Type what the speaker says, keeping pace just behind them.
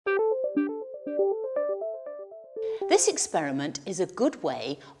This experiment is a good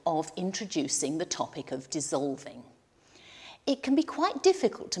way of introducing the topic of dissolving. It can be quite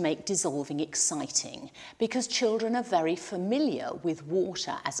difficult to make dissolving exciting because children are very familiar with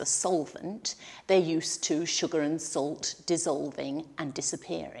water as a solvent. They're used to sugar and salt dissolving and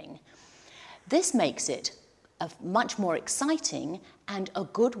disappearing. This makes it much more exciting and a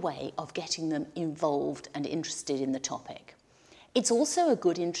good way of getting them involved and interested in the topic. It's also a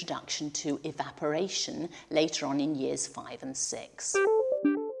good introduction to evaporation later on in years 5 and 6.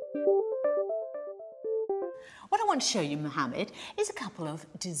 What I want to show you, Mohammed, is a couple of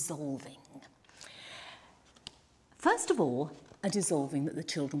dissolving. First of all, a dissolving that the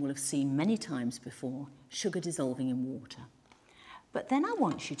children will have seen many times before, sugar dissolving in water. But then I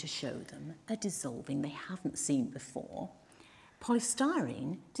want you to show them a dissolving they haven't seen before,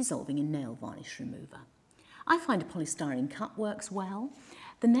 polystyrene dissolving in nail varnish remover. I find a polystyrene cup works well.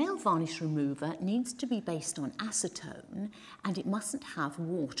 The nail varnish remover needs to be based on acetone and it mustn't have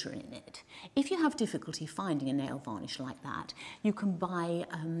water in it. If you have difficulty finding a nail varnish like that, you can buy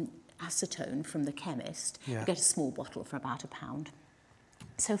acetone from the chemist. You get a small bottle for about £1.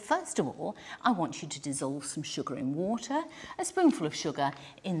 So first of all, I want you to dissolve some sugar in water, a spoonful of sugar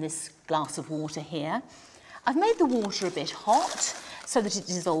in this glass of water here. I've made the water a bit hot so that it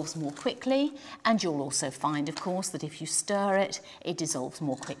dissolves more quickly, and you'll also find, of course, that if you stir it, it dissolves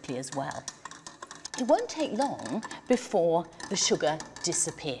more quickly as well. It won't take long before the sugar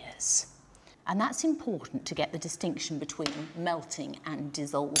disappears, and that's important to get the distinction between melting and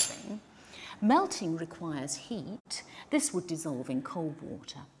dissolving. Melting requires heat. This would dissolve in cold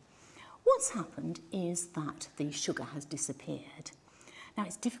water. What's happened is that the sugar has disappeared. Now,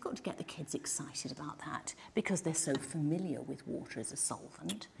 it's difficult to get the kids excited about that because they're so familiar with water as a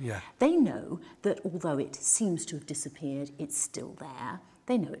solvent. They know that although it seems to have disappeared, it's still there.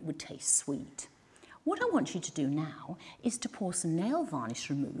 They know it would taste sweet. What I want you to do now is to pour some nail varnish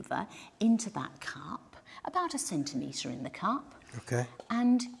remover into that cup, about 1 centimetre in the cup.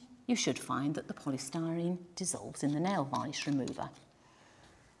 And you should find that the polystyrene dissolves in the nail varnish remover.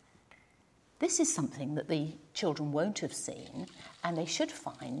 This is something that the children won't have seen and they should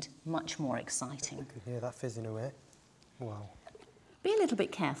find much more exciting. You can hear that fizzing away. Wow. Be a little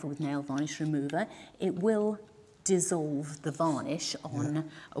bit careful with nail varnish remover. It will dissolve the varnish on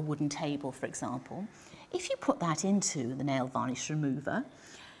a wooden table, for example. If you put that into the nail varnish remover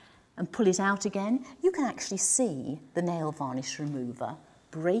and pull it out again, you can actually see the nail varnish remover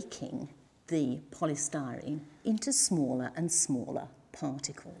breaking the polystyrene into smaller and smaller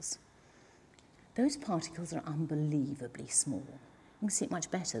particles. Those particles are unbelievably small. You can see it much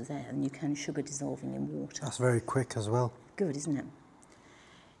better there than you can sugar dissolving in water. That's very quick as well. Good, isn't it?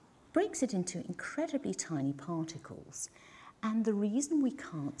 Breaks it into incredibly tiny particles. And the reason we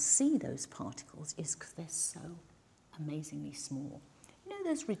can't see those particles is because they're so amazingly small. You know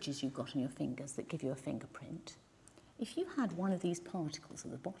those ridges you've got on your fingers that give you a fingerprint? If you had one of these particles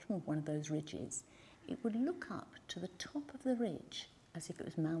at the bottom of one of those ridges, it would look up to the top of the ridge as if it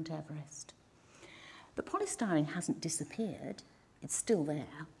was Mount Everest. The polystyrene hasn't disappeared, it's still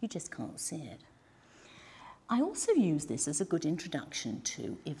there, you just can't see it. I also use this as a good introduction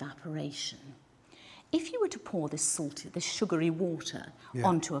to evaporation. If you were to pour this sugary water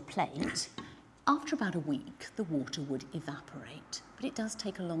onto a plate, after about a week the water would evaporate, but it does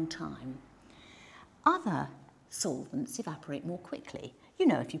take a long time. Other solvents evaporate more quickly. You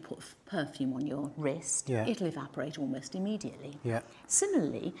know, if you put perfume on your wrist, it'll evaporate almost immediately.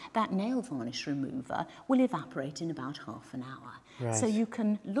 Similarly, that nail varnish remover will evaporate in about half an hour. So you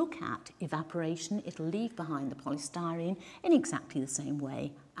can look at evaporation. It'll leave behind the polystyrene in exactly the same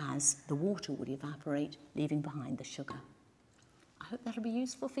way as the water would evaporate, leaving behind the sugar. I hope that'll be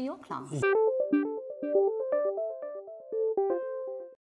useful for your class.